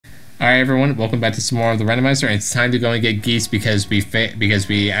Alright everyone, welcome back to some more of the Randomizer, and it's time to go and get Geese because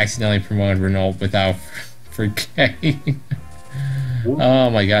we accidentally promoted Renault without forgetting. Oh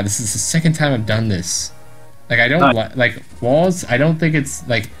my god, this is the second time I've done this. Like, I don't like walls. I don't think it's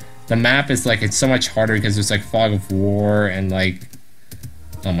like the map is like it's so much harder because there's like fog of war and like,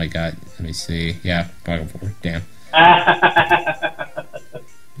 oh my god, let me see. Yeah, fog of war. Damn.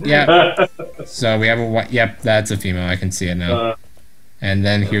 Yeah. So we have a yep, that's a female. I can see it now. And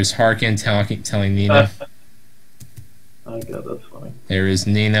then here's Harkin telling Nino. Oh god, that's funny. There is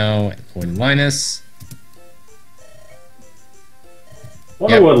Nino or Linus.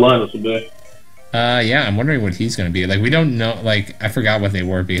 Wonder what Linus would be. Yeah, I'm wondering what he's gonna be. Like, we don't know. Like, I forgot what they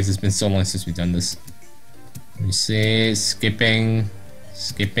were because it's been so long since we've done this. Let me see. Skipping,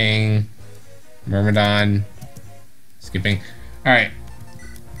 Myrmidon, skipping. All right.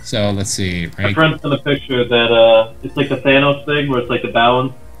 So let's see. Right. My friend sent a picture that it's like the Thanos thing, where it's like the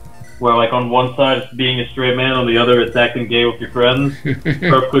balance, where like on one side it's being a straight man, on the other it's acting gay with your friends.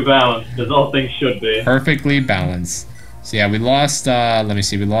 Perfectly balanced, as all things should be. Perfectly balanced. So yeah, we lost. Let me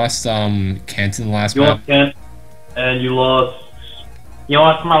see. We lost Kent in the last map. You lost Kent, and you lost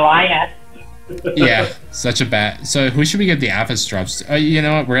Mariah. Yeah, such a bad. So who should we get the Alphas drops? You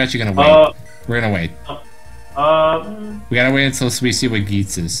know what? We're actually gonna wait. We're gonna wait. We gotta wait until we see what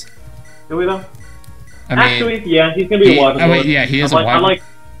Geets is. Do we though? Actually, yeah, he's gonna be a Wyvern. Oh wait, yeah, he is a Wyvern.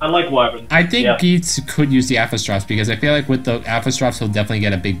 I like Wyvern. I think Geets could use the Alphas drops because I feel like with the Alphas drops he'll definitely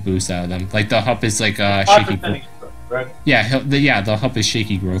get a big boost out of them. Like the Hup is like shaky. Right? Yeah, the Hup is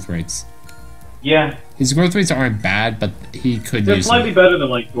shaky growth rates. Yeah. His growth rates aren't bad, but he could They're use slightly better than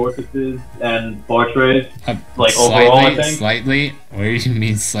like Dorcas's and Bartray's. Like slightly, overall, I think. Slightly? What do you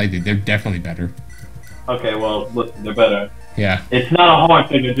mean slightly? They're definitely better. Okay, well, listen, they're better. Yeah. It's not a hard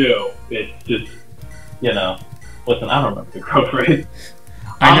thing to do. It's just, you know, listen, I don't remember the growth rate.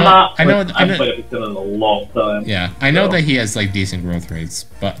 I haven't played FE7 in a long time. Yeah, I know that he has like decent growth rates,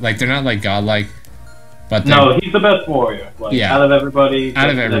 but like they're not like godlike. But no, he's the best warrior. Like, yeah, out of everyone,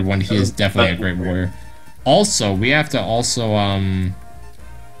 he is definitely a great warrior. Also, we have to also to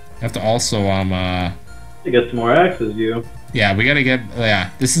get some more axes, you. Yeah, we gotta get. Yeah,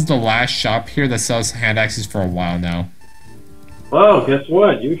 this is the last shop here that sells hand axes for a while now. Well, guess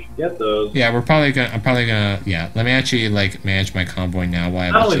what? You should get those. Yeah, I'm probably gonna. Yeah, let me actually like manage my convoy now while I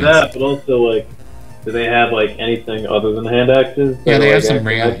have not only that, but also like, do they have like anything other than hand axes? Yeah, they have some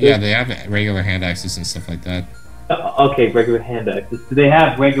regular. Yeah, they have regular hand axes and stuff like that. Okay, regular hand axes. Do they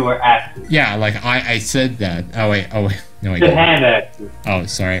have regular axes? Yeah, like I said that. Oh wait, no, I didn't. Hand axes. Oh,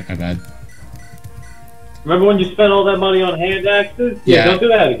 sorry, my bad. Remember when you spent all that money on hand axes? Yeah, don't do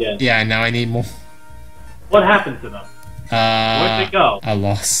that again. Yeah, now I need more. What happened to them? Where'd they go? I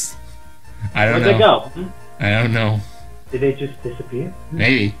lost. I don't know. Where'd they go? I don't know. Did they just disappear?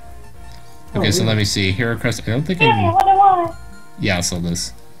 Maybe. Okay, so let me see. Hero Crest. I don't think Yeah, I'll sell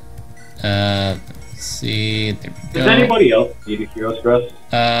this. Let's see. There we go. Does anybody else need a Hero Crest?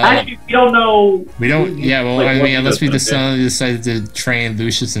 Actually, we don't know. We don't. Yeah, well, I mean, unless we decided to train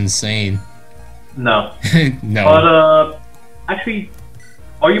Lucius Insane. No. No. But actually,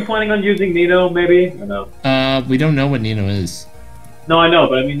 are you planning on using Nino? Maybe or no? We don't know what Nino is. No, I know,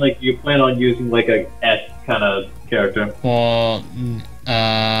 but I mean, like, you plan on using like a S kind of character? Well,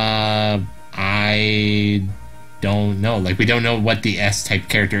 I don't know. Like, we don't know what the S type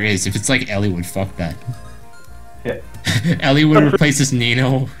character is. If it's like Eliwood, fuck that. Yeah. Eliwood replaces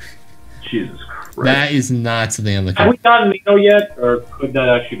Nino. Jesus Christ. That is not something I'm looking at. Have we gotten Nino yet, or could that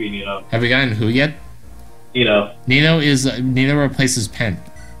actually be Nino? Have we gotten who yet? Nino. Nino replaces Pen.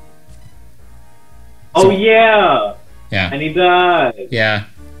 Oh yeah. Yeah. And he died. Yeah.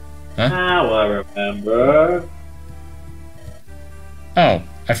 Huh? Now I remember. Oh,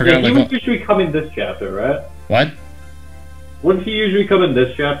 I forgot. Yeah, he would usually come in this chapter, right? What? Wouldn't he usually come in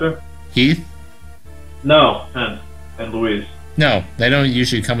this chapter? Heath? No, and Louise. No, they don't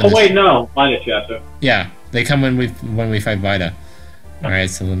usually come in. Oh wait, no, Vida chapter. Yeah, they come when we fight Vida. All right,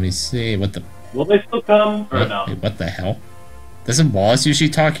 so let me see what the. Will they still come or no? Wait, what the hell? Doesn't Wallace usually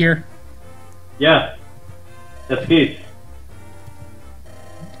talk here? Yeah, that's Keith.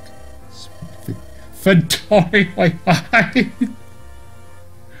 Fedori,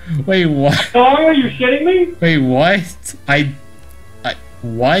 wait, what? Oh, are you shitting me? Wait, what?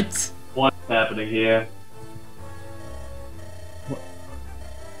 What? What's happening here?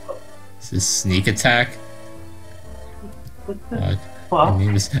 Is this sneak attack? What? My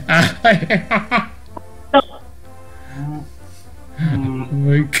name is. Oh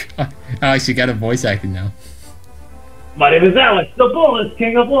my god! Alex, you got a voice acting now. My name is Alex, the Bullest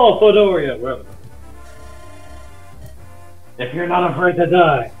King of all Fedoria. If you're not afraid to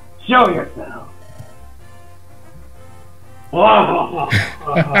die, Show yourself. Wow.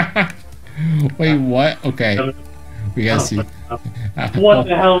 Wait, what? Okay. We gotta see. What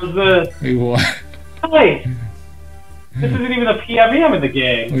the hell is this? Wait, what? Hey! This isn't even a PMM in the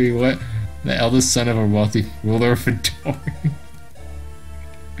game. Wait, what? The eldest son of a wealthy ruler of Fedora.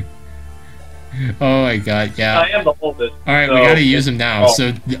 Oh my god, yeah. I am the oldest. Alright, so we gotta use him now. Oh.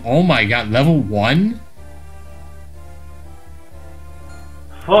 So, oh my god, level 1?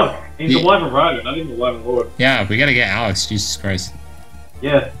 Fuck. He's a Wyvern Rider, not even a Wyvern Lord. Yeah, we gotta get Alex, Jesus Christ.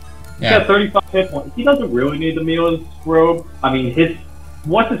 Yeah. He's Yeah. got 35 hit points. He doesn't really need the Mila's robe. I mean,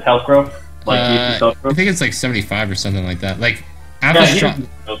 what's his health growth? Like, his health I growth? think it's like 75 or something like that. Like, Yeah, after he strong. doesn't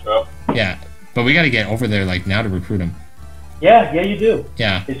need health growth. Yeah, but we gotta get over there, like, now to recruit him. Yeah, you do.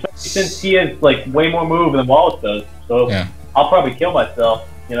 Yeah. Especially since he has, like, way more move than Wallace does. So, Yeah. I'll probably kill myself,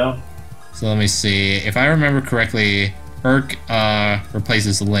 you know? So let me see. If I remember correctly, Urk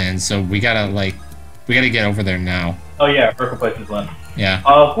replaces Lynn, so we gotta get over there now. Oh, yeah, Urk replaces Lynn. Yeah.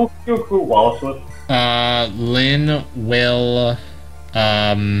 Who can you recruit Wallace with? Lynn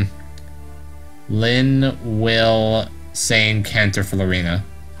will Sane Cantor for Lorena.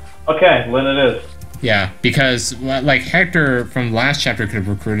 Okay, Lynn it is. Yeah, because like Hector from last chapter could have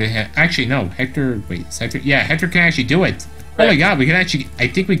recruited him. Actually, no, Hector. Wait, is Hector? Yeah, Hector can actually do it. Oh my god, we can actually. I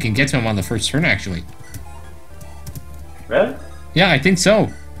think we can get to him on the first turn. Actually. Really? Yeah, I think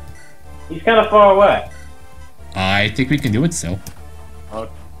so. He's kind of far away. I think we can do it still.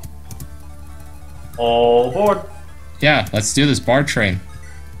 Okay. All aboard. Yeah, let's do this bar train.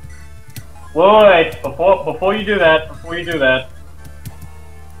 Wait, before you do that,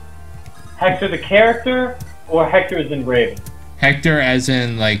 Hector the character, or Hector is in Raven? Hector, as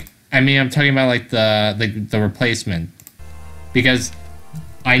in like, I mean, I'm talking about like the replacement, because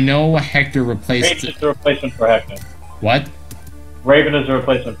I know Hector replaced. Raven is the replacement for Hector. What? Raven is the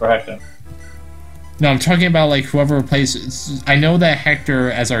replacement for Hector. No, I'm talking about like whoever replaces. I know that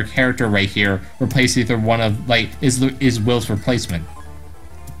Hector, as our character right here, replaced either one of like is Will's replacement.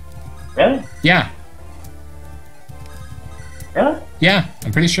 Really? Yeah. Really? Yeah,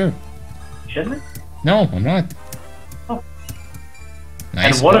 I'm pretty sure. Shouldn't it? No, I'm not. Oh.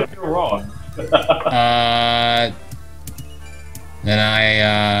 Nice. And what if you're wrong?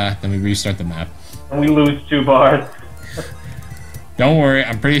 Then we restart the map. And we lose 2 bars. Don't worry,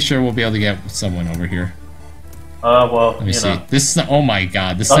 I'm pretty sure we'll be able to get someone over here. Well, Let me see. This is oh my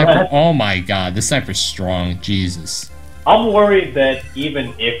god, this sniper. Oh my god, this sniper's strong. Jesus. I'm worried that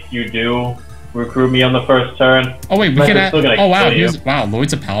even if you do recruit me on the first turn. Oh wait, we can. Oh wow, he's wow,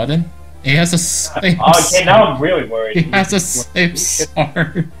 Lloyd's a paladin. He has a same. Okay, now I'm really worried. He has a same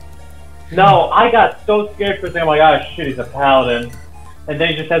sword. No, I got so scared for a second. I'm like, oh shit, he's a paladin, and then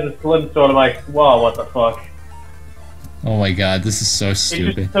he just has a slim sword. I'm like, whoa, what the fuck? Oh my god, this is so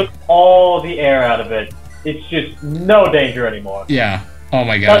stupid. It just took all the air out of it. It's just no danger anymore. Yeah. Oh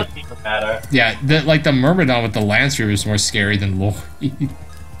my god. Doesn't even matter. Yeah, the Myrmidon with the Lancer is more scary than Lloyd.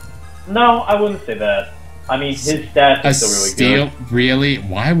 No, I wouldn't say that. I mean, his stats are still really good. Really?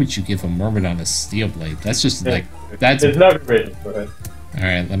 Why would you give a Myrmidon a steel blade? That's just like that's. There's no reason for it. All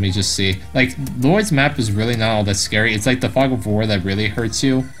right, let me just see. Like Lloyd's map is really not all that scary. It's like the Fog of War that really hurts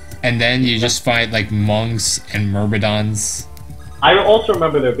you, and then you just fight like monks and Myrmidons. I also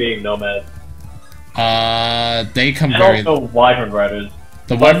remember there being nomads. They come and very. Also Wyvern Riders.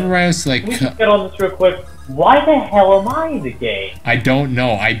 The Wyvern Riders like. Can we just get on this real quick? Why the hell am I in the game? I don't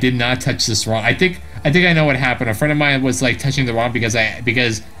know. I did not touch this ROM. I think I know what happened. A friend of mine was like touching the ROM because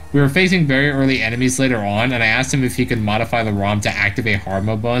we were facing very early enemies later on, and I asked him if he could modify the ROM to activate hard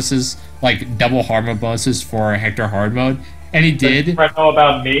mode bonuses, like double hard mode bonuses for Hector hard mode, and he did. Does your friend know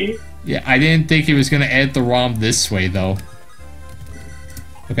about me? Yeah, I didn't think he was gonna edit the ROM this way though.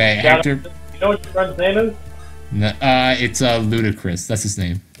 Okay, Yeah, Hector. You know what your friend's name is? No, it's Ludicrous. That's his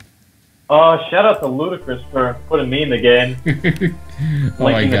name. Shout out to Ludacris for putting me in the game. Oh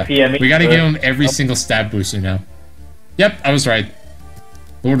my god. We gotta give him every single stat booster now. Yep, I was right.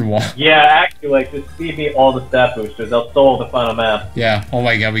 Lord Wall. Yeah, actually, like, just feed me all the stat boosters. They'll solve the final map. Yeah, oh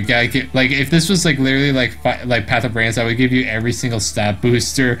my god, we gotta get, like, if this was, like, literally, like Path of Brands, I would give you every single stat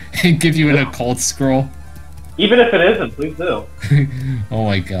booster and give you an occult scroll. Even if it isn't, please do. Oh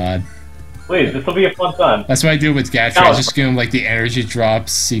my god. Please, this will be a fun time. That's what I do with Gatry. I just give him, like, the energy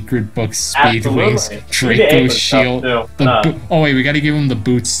drops, secret books, speed wings, Draco shield. Oh wait, we gotta give him the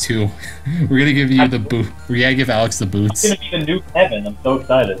boots, too. We're gonna give you the boot. We gotta give Alex the boots. It's gonna be the new Kevin. I'm so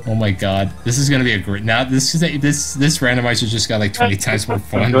excited. Oh my god, this is gonna be a great. Now this randomizer just got like 20 times more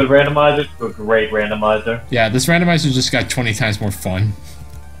fun. A good randomizer to a great randomizer. Yeah, this randomizer just got 20 times more fun.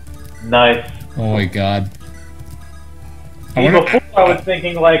 Nice. Oh my god. See, before I was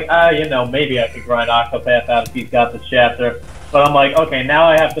thinking like, you know, maybe I could grind Octopath out if he's got this chapter. But I'm like, okay, now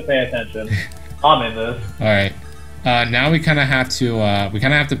I have to pay attention. I'm in this. All right. Now we kind of have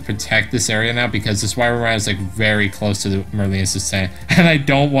to protect this area now because this Wyvern Rider is like very close to the Merlin's Descent, and I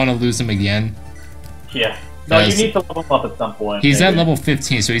don't want to lose him again. Yeah. No, you need to level him up at some point. He's at level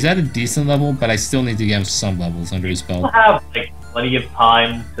 15, so he's at a decent level, but I still need to get him some levels under his belt. We'll have like plenty of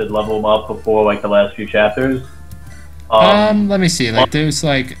time to level him up before like the last few chapters. Let me see. Like, there's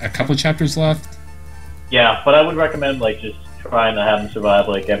like a couple chapters left. Yeah, but I would recommend like just trying to have him survive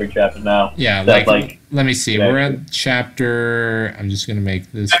like every chapter now. Yeah, like let me see. We're at chapter. I'm just gonna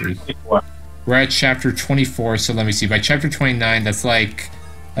make this. We're at chapter 24. So let me see. By chapter 29, that's like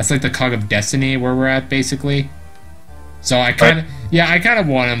the Cog of Destiny where we're at basically. So I kind of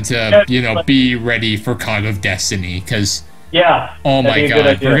want him to be ready for Cog of Destiny because oh my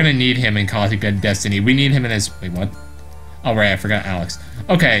god, we're gonna need him in Cog of Destiny. We need him in his what? Oh right, I forgot Alex.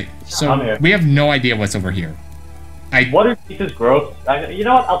 Okay, so we have no idea what's over here. What are Geese's growth? You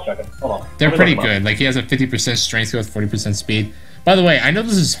know what? I'll check them. Hold on. They're pretty good. Like, he has a 50% strength growth, 40% speed. By the way, I know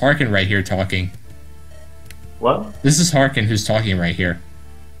this is Harkin right here talking. What? This is Harkin who's talking right here.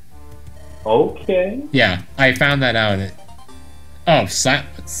 Okay. Yeah, I found that out. Oh,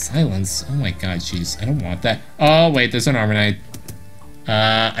 silence. Oh my god, jeez. I don't want that. Oh, wait, there's an Armor Knight.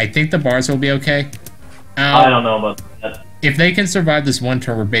 I think the bars will be okay. I don't know about that. If they can survive this one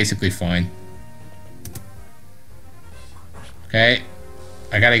turn, we're basically fine. Okay,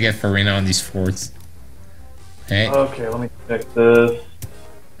 I gotta get Farina on these forts. Okay. Okay, let me check this.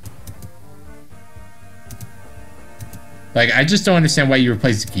 Like, I just don't understand why you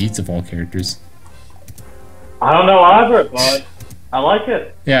replace Geets of all characters. I don't know either, but I like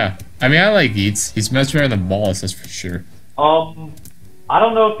it. Yeah, I mean, I like Geets. He's much better than Wallace, that's for sure. I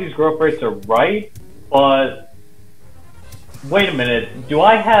don't know if these growth rates are right, but wait a minute. Do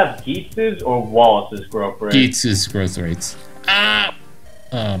I have Geets's or Wallace's growth rates? Geets's growth rates. Ah!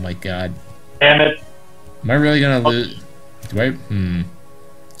 Oh my god. Damn it. Am I really gonna lose? Do I?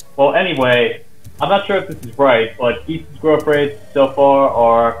 Well, anyway, I'm not sure if this is right, but Geets's growth rates so far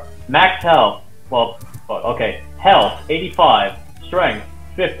are max health. Well, okay. Health, 85. Strength,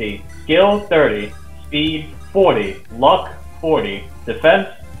 50. Skill, 30. Speed, 40. Luck, 40. Defense,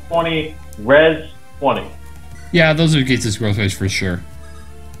 20. Res, 20. Yeah, those are Geets's growth rates for sure.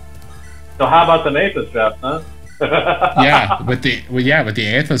 So how about the Mathis draft, huh? Yeah, with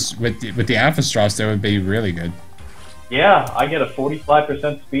the Alpha Straws, that would be really good. Yeah, I get a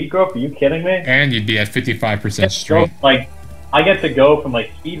 45% speed growth. Are you kidding me? And you'd be at 55% strength. Like, I get to go from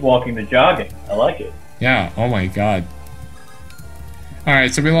like speed walking to jogging. I like it. Yeah. Oh my god. All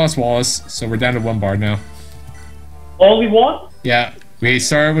right, so we lost Wallace, so we're down to 1 bard now. Only one? Yeah, we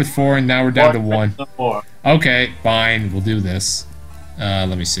started with 4, and now we're down to 1. Okay, fine, we'll do this.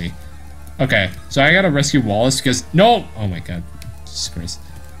 Let me see. Okay, so I gotta rescue Wallace because no! Oh my god, Jesus Christ.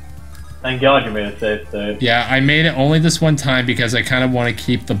 Thank God you made it safe save. Yeah, I made it only this one time because I kind of want to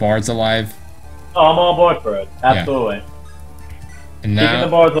keep the bards alive. Oh, I'm all aboard for it. Absolutely. Yeah. And now, keeping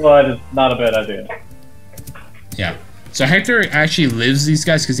the bards alive is not a bad idea. Yeah. So Hector actually lives these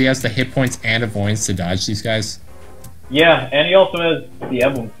guys because he has the hit points and avoidance to dodge these guys. Yeah, and he also has the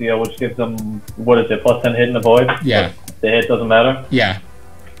emblem seal, which gives him, what is it, plus 10 hit and avoid? Yeah. The hit doesn't matter? Yeah.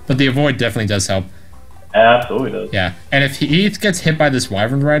 But the avoid definitely does help. Absolutely does. Yeah, and if he gets hit by this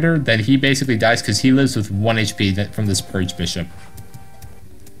Wyvern Rider, then he basically dies because he lives with 1 HP from this Purge Bishop.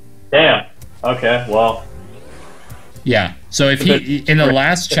 Damn. Okay, well. Yeah, so if he, in the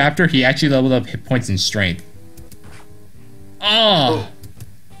last chapter, he actually leveled up hit points and strength. Oh!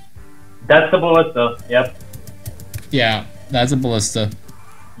 That's the ballista, yep. Yeah, that's a ballista.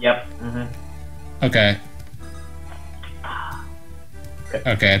 Yep, Okay.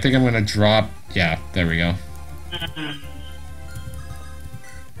 Okay, I think I'm gonna drop. Yeah, there we go.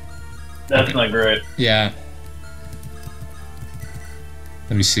 That's not great. Yeah.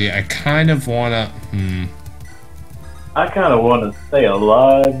 Let me see. I kind of wanna. I kind of want to stay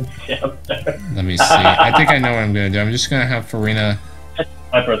alive. Let me see. I think I know what I'm gonna do. I'm just gonna have Farina. That's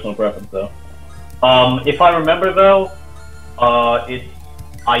my personal preference, though. If I remember, though, it's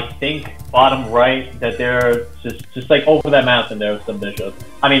I think bottom right that they're just like over that mountain. There's some bishops.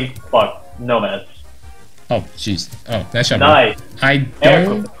 I mean, fuck, nomads. Oh, jeez. Oh, that shot. Nice. I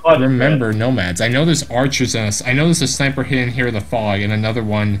don't remember nomads. I know there's archers and I know there's a sniper hidden here in the fog and another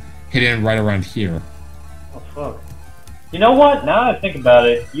one hidden right around here. Oh fuck. You know what? Now that I think about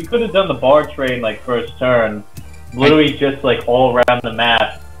it, you could have done the bar train like first turn, literally just like all around the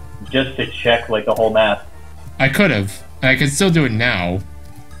map, just to check like the whole map. I could have. I could still do it now.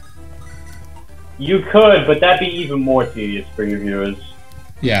 You could, but that'd be even more tedious for your viewers.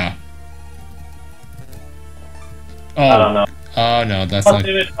 Yeah. I don't know. Oh no, that's I'll not.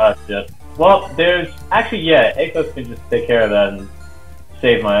 do it. Shit. Well, there's actually Akos can just take care of that and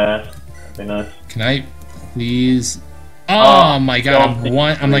save my ass. That'd be nice. Can I please? Oh my god,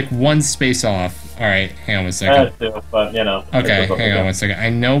 I'm like one space off. Alright, hang on one second. But you know. Okay, hang on one second. I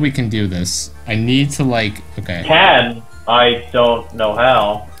know we can do this. I need to like okay. I don't know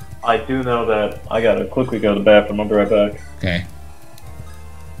how. I do know that I gotta quickly go to the bathroom. I'll be right back. Okay.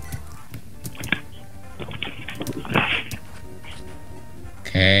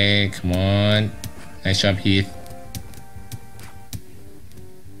 Okay, come on. Nice job, Heath.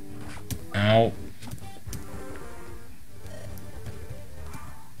 Ow.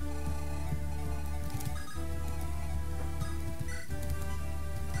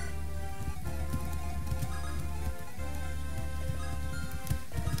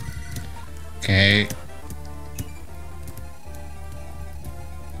 Okay.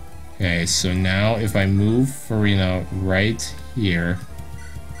 Okay, so now if I move Farina right here.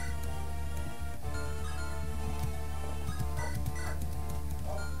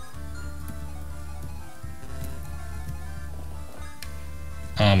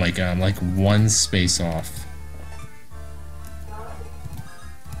 Oh my god, I'm like one space off.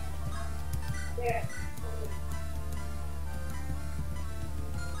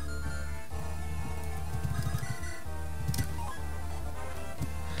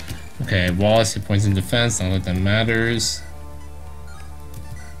 Okay, Wallace hit points in defense, not that that matters.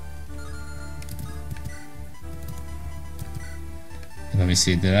 Let me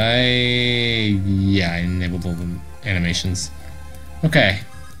see, did I... Yeah, I enabled all the animations. Okay,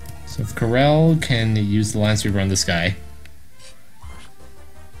 so if Corel can use the Landsweeper on this guy.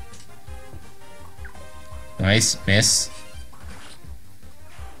 Nice, miss.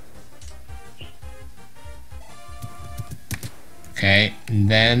 Okay, and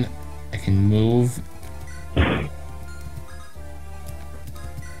then I can move.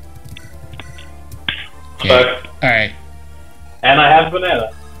 Okay, alright. And I have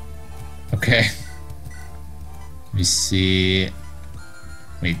banana. Okay. Let me see.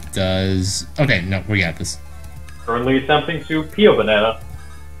 Wait, does... Okay, no, we got this. Currently attempting to peel banana.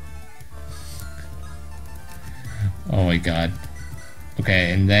 Oh my god.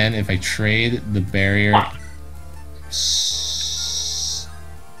 Okay, and then if I trade the barrier...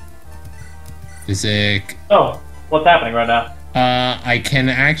 Physic... Oh, what's happening right now? I can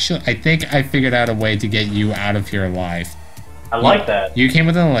actually... I think I figured out a way to get you out of here alive. I like that. You came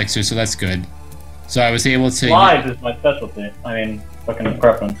with an elixir, so that's good. So I was able to... Live is my specialty. I mean, fucking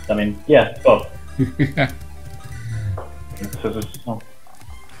preference. I mean, yeah, both.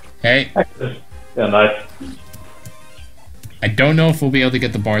 Hey. Yeah, nice. I don't know if we'll be able to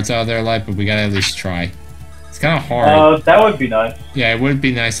get the bards out of there alive, but we gotta at least try. It's kind of hard. That would be nice. Yeah, it would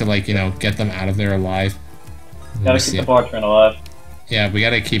be nice to, like, you know, get them out of there alive. Gotta keep the bar train alive. Yeah, we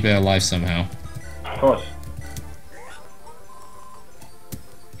gotta keep it alive somehow. Of course.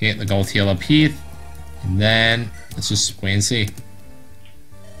 Get the gold heal up Heath. And then, let's just wait and see.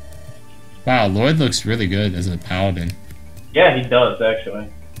 Wow, Lloyd looks really good as a paladin. Yeah, he does, actually.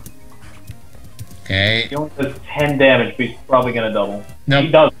 Okay. He only does 10 damage, but he's probably gonna double. Nope.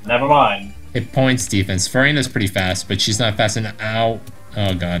 He does, never mind. Hit points defense. Farina's pretty fast, but she's not fast enough. Ow.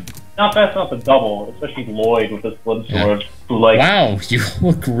 Oh god. Not fast enough to double, especially Lloyd with his blood sword. Who, like, wow, you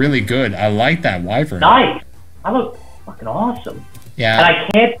look really good. I like that wyvern. Nice! I look fucking awesome. Yeah. And I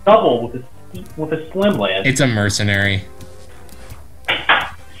can't double with a slim lance. It's a mercenary.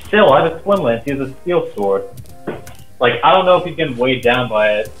 Still, I have a swim lance. He has a steel sword. Like, I don't know if he's getting weighed down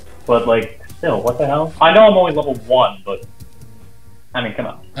by it, but, like, still, what the hell? I know I'm only level 1, but... I mean, come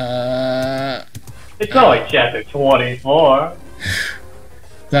on. It's not like chapter 24.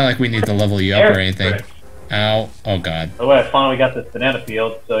 It's not like we need to level you up or anything. Ow. Oh, god. By the way, I finally got this banana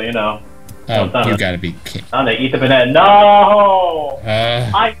field, so, you know. Oh, you gotta be kidding. I'm gonna eat the banana. No!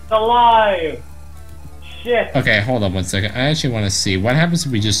 I'm alive! Shit! Okay, hold up one second. I actually want to see. What happens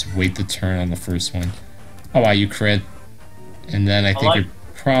if we just wait the turn on the first one? Oh, wow, you crit. And then I think you're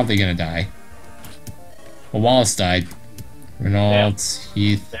probably gonna die. Well, Wallace died. Renault,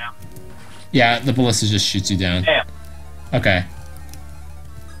 Heath. Damn. Yeah, the ballista just shoots you down. Damn. Okay.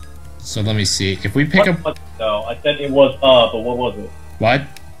 So let me see. If we pick up... No, I said it was but what was it? What?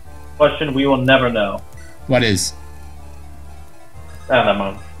 Question we will never know. What is? I don't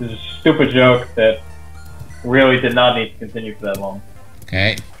know. This is a stupid joke that really did not need to continue for that long.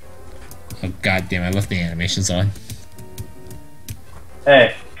 Okay. Oh, god damn, I left the animations on.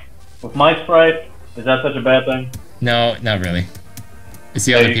 Hey, with my sprite, is that such a bad thing? No, not really. It's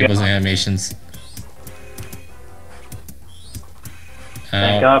the other people's animations.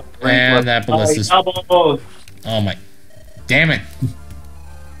 Thank God. And that ballista's... Doubles. Oh my... Damn it!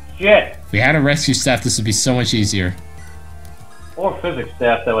 Shit. If we had a rescue staff, this would be so much easier. Or physics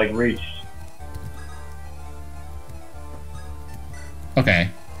staff that, like, reached. Okay.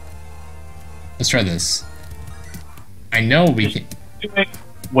 Let's try this. I know we can... Doing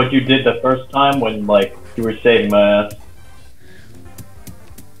what you did the first time when, like, you were saving my ass.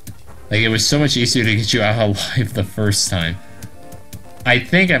 Like, it was so much easier to get you out alive the first time. I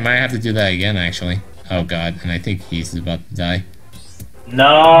think I might have to do that again, actually. Oh god, and I think he's about to die.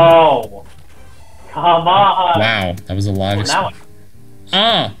 No! Come on! Wow, that was a lot of... Now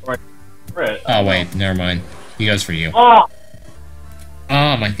Oh! Chris, Oh wait, never mind. He goes for you. Oh!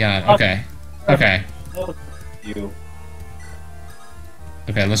 Oh my god, okay. Okay. You.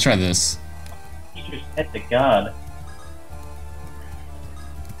 Okay, let's try this. Teacher's pet to God.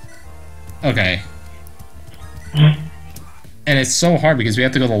 Okay. And it's so hard because we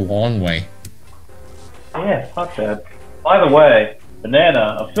have to go the long way. Yeah, fuck that. By the way,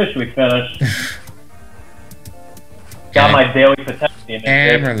 Banana officially finished. Got my daily potassium.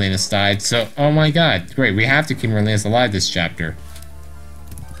 And Merlinus died, so oh my god, great, we have to keep Merlinus alive this chapter.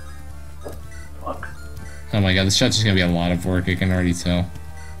 Fuck. Oh my god, this chapter's gonna be a lot of work, I can already tell.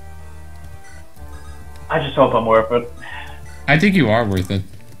 I just hope I'm worth it. I think you are worth it.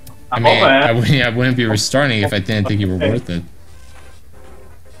 I mean, I wouldn't be restarting if I didn't think you were worth it.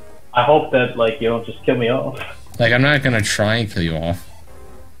 I hope that, like, you don't just kill me off. Like, I'm not gonna try and kill you off.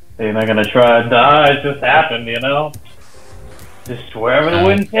 You're not gonna try to die, it just happened, you know? Just wherever the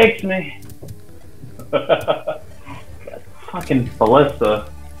wind takes me. That fucking ballista.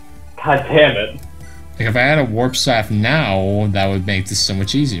 God damn it. Like, if I had a warp staff now, that would make this so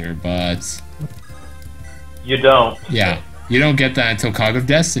much easier, but... You don't. Yeah, you don't get that until Cog of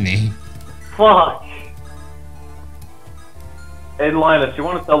Destiny. Fuck. Hey, Linus, you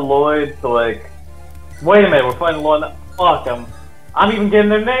want to tell Lloyd to, like... Wait a minute, we're fighting Lloyd. Fuck, I'm even getting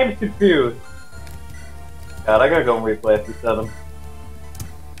their names confused. God, I gotta go and replay FE7.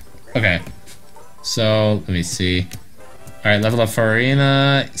 Okay. So, let me see. Alright, level up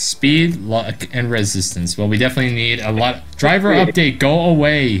Farina, speed, luck, and resistance. Well, we definitely need a lot... Driver update, go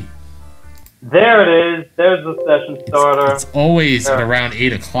away! There it is. There's the session starter. It's always at around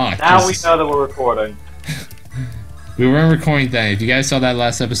 8 o'clock. Now we know that we're recording. We weren't recording then. If you guys saw that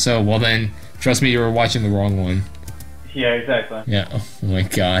last episode, well then, trust me, you were watching the wrong one. Yeah, exactly. Yeah, oh my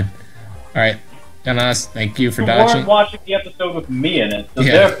god. Alright, Ganas, thank you for You dodging. weren't watching the episode with me in it, so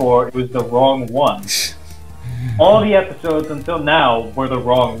Yeah. therefore it was the wrong one. All the episodes until now were the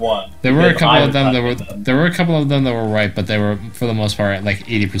wrong one. There were a because couple I of was them not that in were them. there were a couple of them that were right, but they were for the most part like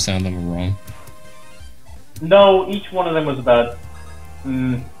 80% of them were wrong. No, each one of them was about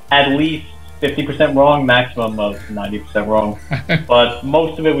at least 50% wrong, maximum of 90% wrong. But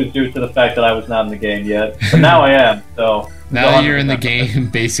most of it was due to the fact that I was not in the game yet. But now I am, so... Now that you're in the game,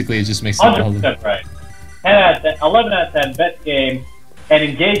 basically it just makes it all 100% right. 10 out of 10, 11 out of 10, best game, and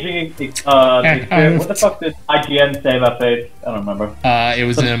engaging experience. What the fuck did IGN say about Faith? I don't remember. It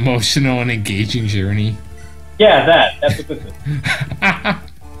was an emotional and engaging journey. Yeah, that's what this is.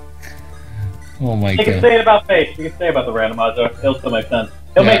 Oh my They can god. say it about Faith, we can say it about the randomizer, it'll still make sense.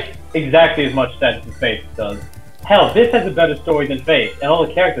 It'll make exactly as much sense as Faith does. Hell, this has a better story than Faith, and all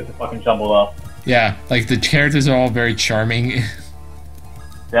the characters are fucking jumbled up. Yeah, like the characters are all very charming.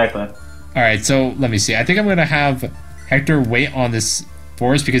 Exactly. Alright, so let me see. I think I'm gonna have Hector wait on this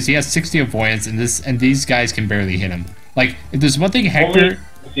force because he has 60 avoidance and these guys can barely hit him. Like, if there's one thing Hector... Only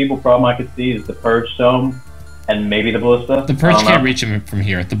foreseeable problem I could see is the Purge Stone, and maybe the Ballista. The Purge can't reach him from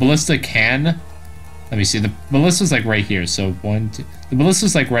here. The Ballista can. Let me see. The Ballista's like right here. So one, two. The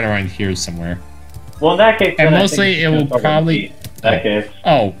Ballista's like right around here somewhere. Well, in that case, And then I mostly think it will it's just probably. in that case.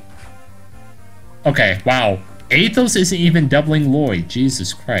 Oh. Okay. Wow. Athos isn't even doubling Lloyd.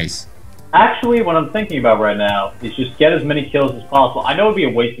 Jesus Christ. Actually, what I'm thinking about right now is just get as many kills as possible. I know it'd be a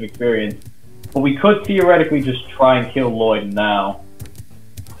waste of experience, but we could theoretically just try and kill Lloyd now.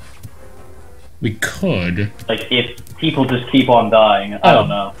 We could. Like, if people just keep on dying. I don't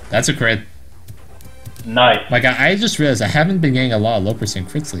know. That's a crit. Nice. My god, I just realized I haven't been getting a lot of low percent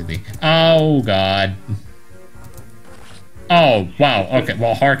crits lately. Oh god. Oh, wow. Okay,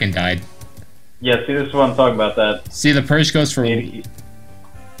 well, Harkin died. Yeah, see, this is what I'm talking about, that. See, the Purge goes for... Maybe,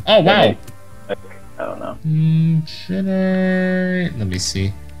 Oh, wow. maybe, I don't know. Should I... Let me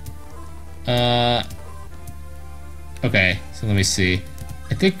see. Okay, so let me see.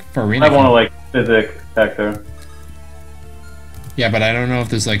 I think Farina... I want to, like, physics Hector. Yeah, but I don't know if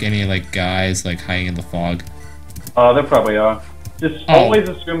there's, like, any, like, guys, like, hiding in the fog. There probably are. Just always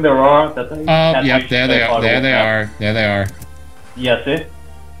assume there are. That they, Oh, yep, there they are. There they are. There they are. Yeah, see?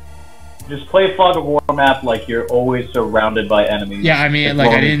 Just play Fog of War map like you're always surrounded by enemies. Yeah, I mean, like,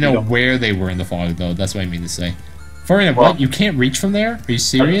 I didn't know where they were in the fog, though. That's what I mean to say. Florian, what? You can't reach from there? Are you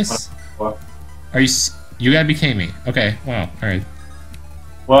serious? Are you... You gotta be kidding me. Okay, wow, alright.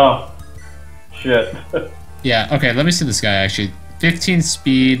 Wow. Shit. Yeah, okay, let me see this guy, actually. 15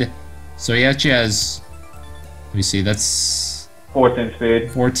 speed, so he actually has... Let me see, that's... 14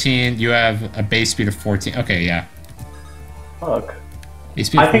 speed. 14, you have a base speed of 14. Okay, yeah. Fuck. Base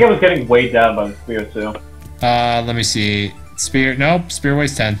speed I think I was getting weighed down by the spear, too. Let me see. Spear, nope, spear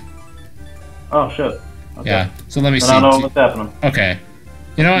weighs 10. Oh, shit. Okay. Yeah, so let me see. I don't know what's happening. Okay.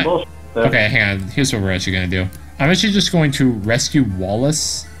 You know what? Bullshit. Okay, hang on. Here's what we're actually gonna do. I'm actually just going to rescue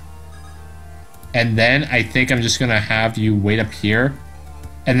Wallace. And then I think I'm just gonna have you wait up here.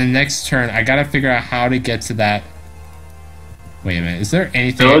 And the next turn, I gotta figure out how to get to that. Wait a minute, is there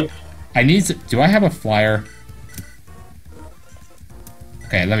anything? Village? I need to. Do I have a flyer?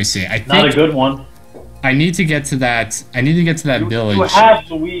 Okay, let me see. I think Not a good one. I need to get to that. I need to get to that village. You have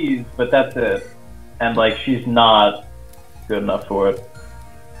Louise, but that's it. And, like, she's not good enough for it.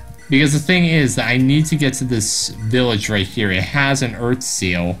 Because the thing is that I need to get to this village right here. It has an Earth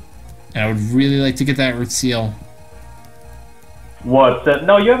Seal. And I would really like to get that Earth Seal. What?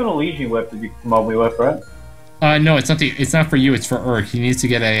 No, you have an Elysian whip that you can promote me with, right? No, it's not it's not for you, it's for Urk. He needs to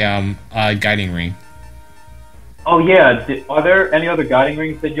get a guiding ring. Oh, yeah. Are there any other guiding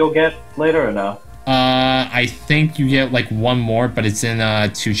rings that you'll get later or no? I think you get, like, one more, but it's in,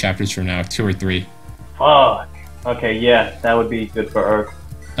 2 chapters from now. 2 or 3. Fuck. Okay, yeah. That would be good for Urk.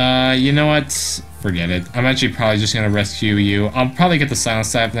 You know what? Forget it. I'm actually probably just gonna rescue you. I'll probably get the Silence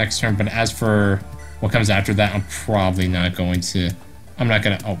Staff next turn, but as for what comes after that, I'm probably not going to... I'm not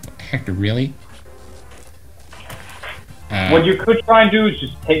gonna... Oh, Hector, really? What you could try and do is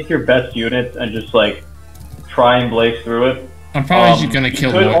just take your best units and just, like, try and blaze through it. I'm probably just gonna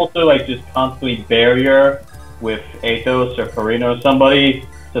kill You could one. also, like, just constantly barrier with Athos or Farina or somebody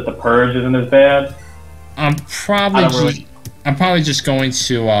so that the Purge isn't as bad. I'm probably just going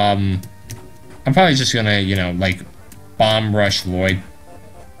to, I'm probably just gonna, you know, like, bomb rush Lloyd.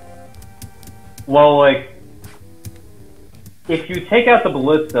 Well, like, if you take out the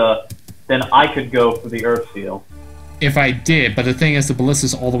Ballista, then I could go for the Earth Seal. If I did, but the thing is, the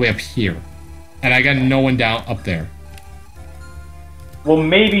Ballista's all the way up here. And I got no one down up there. Well,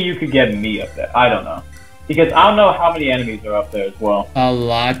 maybe you could get me up there. I don't know. Because I don't know how many enemies are up there as well. A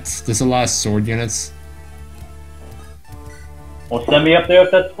lot. There's a lot of sword units. Well, send me up there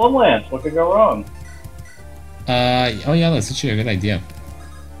if that's Slumlands. What could go wrong? Oh yeah, that's actually a good idea.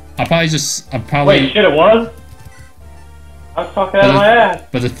 I'll probably... Wait, shit, it was? I was talking out of my ass.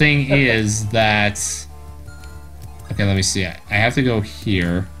 But the thing is that... Okay, let me see. I have to go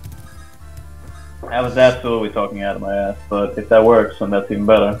here. I was absolutely talking out of my ass, but if that works, then that's even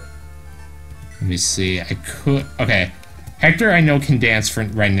better. Let me see. I could... Okay. Hector, I know, can dance for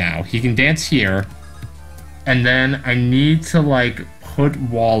right now. He can dance here. And then I need to, like, put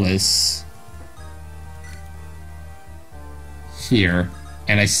Wallace here.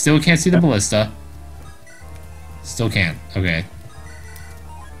 And I still can't see the Ballista. Still can't. Okay.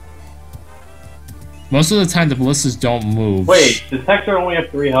 Most of the time, the Ballistas don't move. Wait, does Hector only have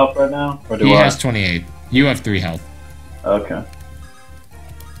 3 health right now? Or do He I? has 28. You have 3 health. Okay.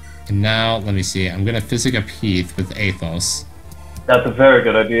 And now, let me see. I'm gonna physic up Heath with Athos. That's a very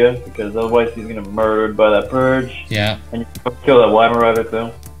good idea, because otherwise he's gonna be murdered by that Purge. Yeah. And you can kill that Wyvern Rider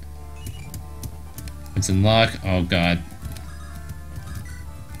too. It's in luck. Oh god.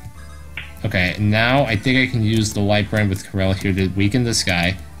 Okay, now I think I can use the Light Brand with Corel here to weaken this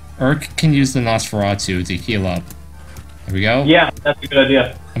guy. Urk can use the Nosferatu to heal up. There we go. Yeah, that's a good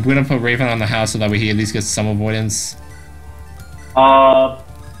idea. I'm gonna put Raven on the house so that way he at least gets some avoidance.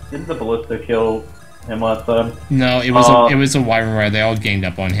 Didn't the Ballista kill him last time? No, it was a Wyvern Rider. They all ganged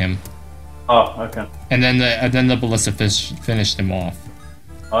up on him. Oh, okay. And then the Ballista finished him off.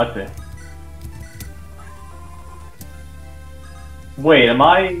 Oh, I see. Wait, am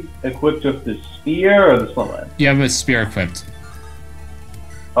I equipped with the spear or the Slumland? You have a spear equipped.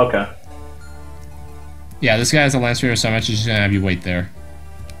 Okay. Yeah, this guy has a lance spear, so I'm actually just gonna have you wait there.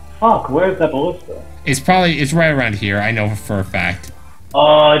 Fuck, where's that Ballista? It's right around here. I know for a fact.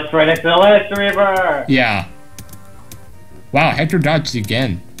 Oh, it's right next to the Lance River! Yeah. Wow, Hector dodged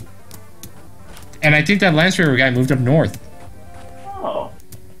again. And I think that Lance River guy moved up north. Oh,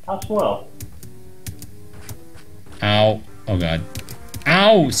 how swell. Ow. Oh god.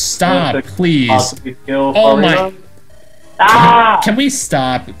 Ow! Stop, please. Oh my... Ah! Can we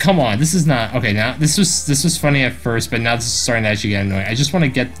stop? Come on, this is not... Okay, now, this was funny at first, but now this is starting to actually get annoying. I just want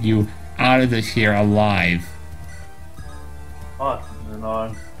to get you out of here alive. Fuck, this is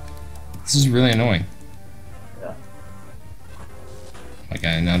annoying. This is really annoying. Yeah.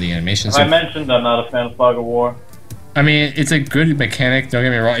 Okay, now the animations. As I mentioned, I'm not a fan of Fog of War. I mean, it's a good mechanic, don't get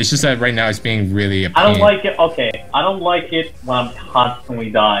me wrong. It's just that right now it's being really a pain. I don't like it, okay. I don't like it when I'm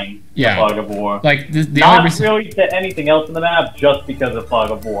constantly dying Yeah. to Fog of War. Like, the Not only reason... really to anything else in the map, just because of Fog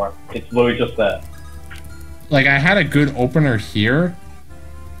of War. It's literally just that. Like, I had a good opener here.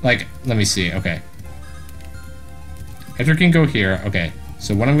 Like, let me see, okay. Hector can go here, okay.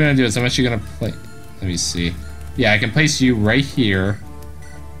 So what I'm gonna do is I'm actually gonna play... Let me see. Yeah, I can place you right here.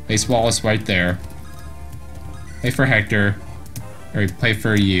 Place Wallace right there. Play for Hector. Or play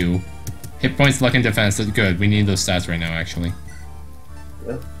for you. Hit points, luck, and defense. That's good. We need those stats right now, actually.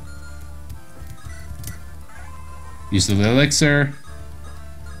 Yeah. Use the elixir.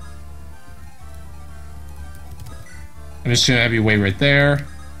 I'm just gonna have you wait right there.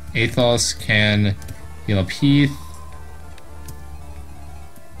 Athos can heal up Heath.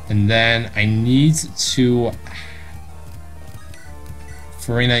 And then I need to...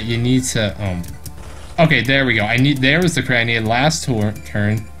 Farina, you need to... Okay, there we go. There was the crit I needed last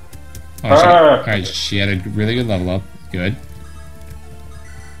turn. Oh, alright, she had a really good level up. Good.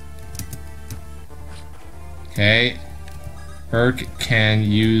 Okay. Herc can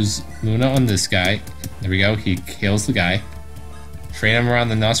use Luna on this guy. There we go. He kills the guy. Train him around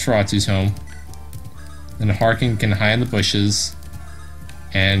the Nosferatu's home. Then Harkin can hide in the bushes.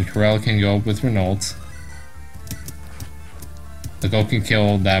 And Corell can go up with Renault. The goat can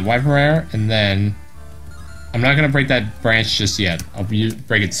kill that Viper, and then... I'm not gonna break that branch just yet. I'll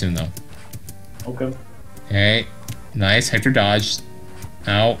break it soon, though. Okay. Okay. Nice. Hector dodged.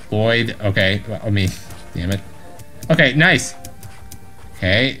 Ow. Lloyd. Okay. I mean, damn it. Okay, nice.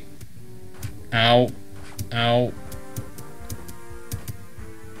 Okay. Ow. Ow.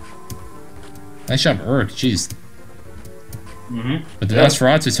 Nice job, Urk. Jeez. But the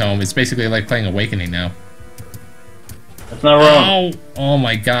Nosferatu's home, it's basically like playing Awakening now. That's not wrong. Ow! Oh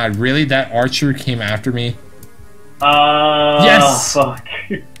my god, really? That archer came after me? Yes! Fuck.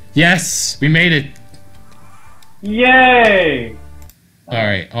 Yes! We made it! Yay!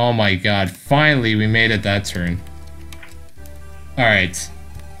 Alright, oh my god. Finally, we made it that turn. Alright.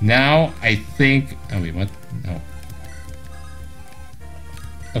 Now, I think... Oh wait, what? No.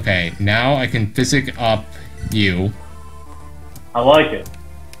 Okay, now I can physic up you. I like it.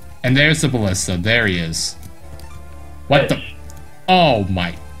 And there's the ballista. There he is. What the? Oh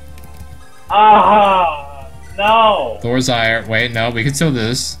my. Ah! No! Thor's Ire. Wait, no, we can still do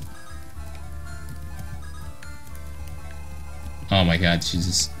this. Oh my god,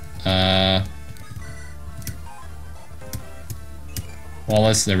 Jesus.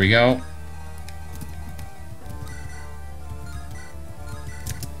 Wallace, there we go.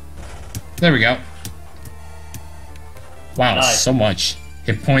 There we go. Wow, nice. So much.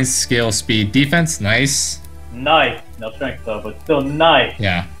 Hit points, skill, speed, defense, nice. Nice. No strength though, but still nice.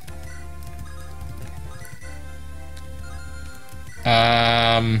 Yeah.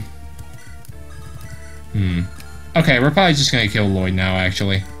 Okay, we're probably just gonna kill Lloyd now,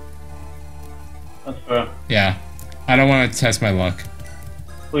 actually. That's fair. Yeah. I don't want to test my luck.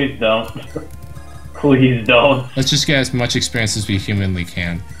 Please don't. Please don't. Let's just get as much experience as we humanly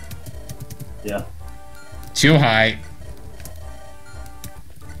can. Yeah. Too high.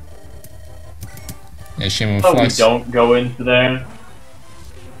 Yeah, shame on Oh, we Flux. don't go into there?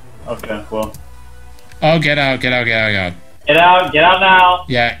 Okay, well. Oh, get out, get out, get out, get out. Get out now!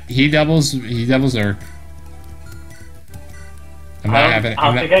 Yeah, he doubles Urk. I'm not having it.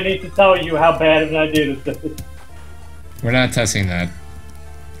 I think I need to tell you how bad of an idea this is. We're not testing that.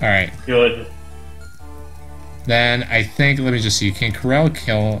 Alright. Good. Then I think, let me just see, can Corell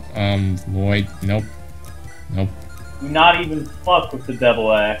kill Lloyd? Nope. Nope. Do not even fuck with the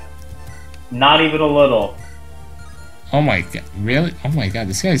devil axe. Not even a little. Oh my god, really? Oh my god,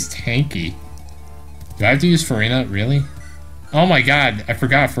 this guy's tanky. Do I have to use Farina? Really? Oh my god, I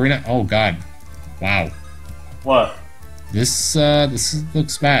forgot Farina. Oh god. Wow. What? This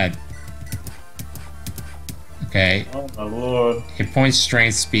looks bad. Okay. Oh my lord. Hit points,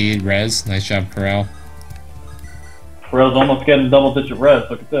 strength, speed, res. Nice job, Corell. Corell's almost getting double-digit res.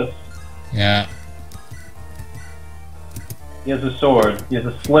 Look at this. Yeah. He has a sword. He has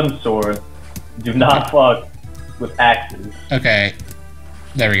a slim sword. Do not fuck with axes. Okay.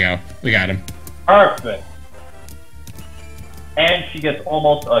 There we go. We got him. Perfect. And she gets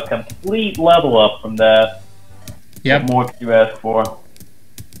almost a complete level up from that. Yep. What more could you ask for?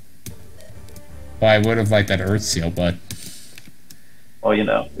 Well, I would have liked that Earth Seal, but... Well, you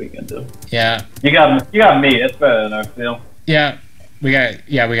know, we can do. Yeah. You got me. That's better than Earth Seal. Yeah. We got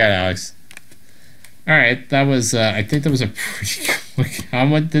Alex. Alright, that was, I think that was a pretty quick. How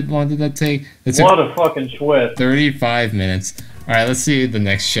much long did that take? It took What a fucking twist. 35 minutes. Alright, let's see the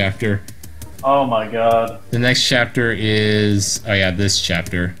next chapter. Oh my god. The next chapter is, oh yeah, this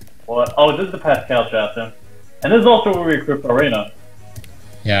chapter. What? Oh, this is the Pascal chapter. And this is also where we equip Arena.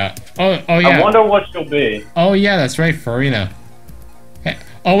 Yeah. Oh yeah. I wonder what she'll be. Oh yeah, that's right, Farina. Hey,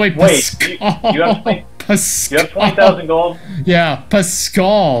 oh wait, Wait, Pascal. you have 20, Pascal. you have 20,000 gold? Yeah,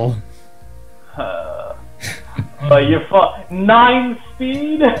 Pascal. You're 9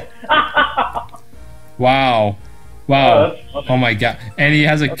 speed? Wow. Oh, that's funny. Oh my god. And he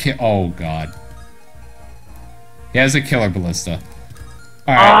has a oh god. He has a killer ballista.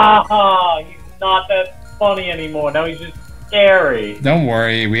 Alright. Ah, he's not that funny anymore. Now he's just scary. Don't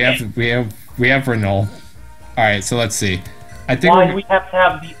worry, we have Renault. Alright, so let's see. I think Why do we have to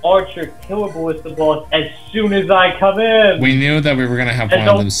have the Archer killer ballista boss as soon as I come in? we knew that we were gonna have There's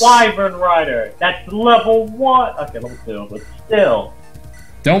one of a those. Wyvern Rider. That's level 1. Okay, level 2, but still.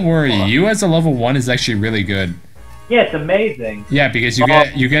 Don't worry, you as a level 1 is actually really good. Yeah, it's amazing. Yeah, because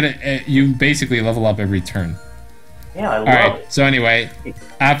you basically level up every turn. Yeah, I love Alright, it. so anyway,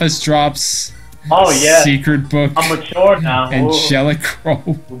 Aphis drops. Oh yeah. Secret book. I'm mature now. Angelic Crow.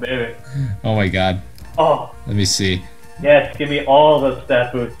 Ooh, baby. Oh my god. Oh. Let me see. Yes, give me all the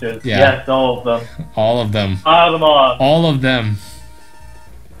stat boosters. Yeah. Yes, all of them. All of them. Pile them on. All of them.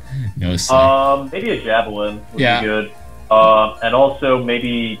 No sir. Maybe a javelin would Yeah. be good. And also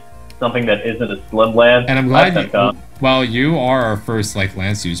maybe something that isn't a slim lance. And I'm glad you. well, you are our first like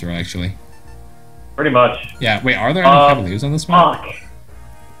lance user actually. Pretty much. Yeah. Wait, are there any cavaliers on this map? Fuck.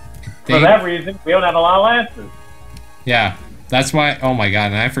 For that reason, we don't have a lot of lances. Yeah. That's why. Oh my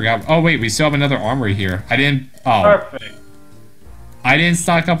god! And I forgot. Oh wait, we still have another armory here. I didn't. Oh. Perfect. I didn't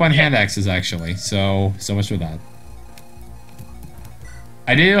stock up on hand axes actually. So much for that.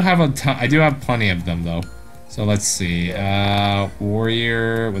 I do have a ton. I do have plenty of them though. So let's see.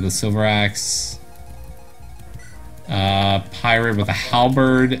 Warrior with a silver axe. Pirate with a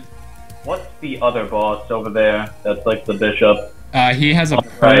halberd. What's the other boss over there? That's like the bishop. He has a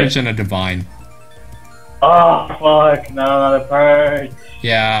purge and a divine. Oh fuck! No, not a purge.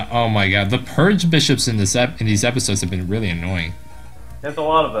 Yeah. Oh my god, the purge bishops in these episodes have been really annoying. There's a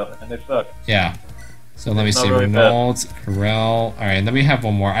lot of them, and they suck. Yeah. So let me see. Really Renault, Corel. All right, let me have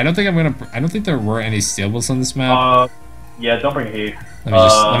one more. I don't think there were any stables on this map. Yeah, don't bring heat.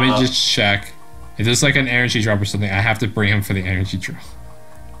 Let me just check. If there's like an energy drop or something, I have to bring him for the energy drop.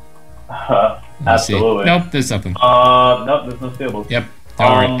 Absolutely. Nope, there's nothing. Nope, there's no stables. Yep.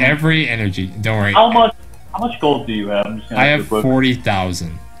 Don't worry. Every energy. Don't worry. How much gold do you have? I'm just gonna I have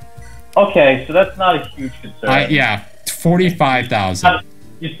 40,000. Okay, so that's not a huge concern. Yeah, 45,000.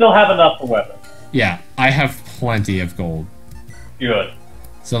 You still have enough for weapons. Yeah, I have plenty of gold. Good.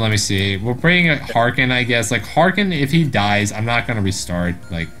 So let me see. We're bringing a Harkin, I guess. Like Harkin, if he dies, I'm not gonna restart.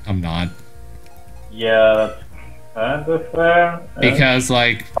 Like I'm not. Yeah, that's kind of fair. Because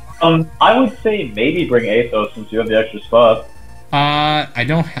like. I would say maybe bring Athos since you have the extra spot. I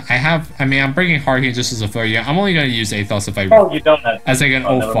don't. I mean, I'm bringing Harkin just as a failure. I'm only gonna use Athos if I. Oh, you don't have. As like an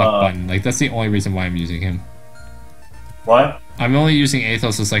fuck button. Like that's the only reason why I'm using him. What? I'm only using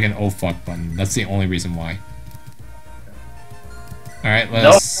Athos as like an fuck button. That's the only reason why. Alright,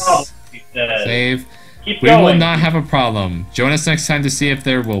 let's save. Keep we going. will not have a problem. Join us next time to see if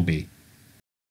there will be.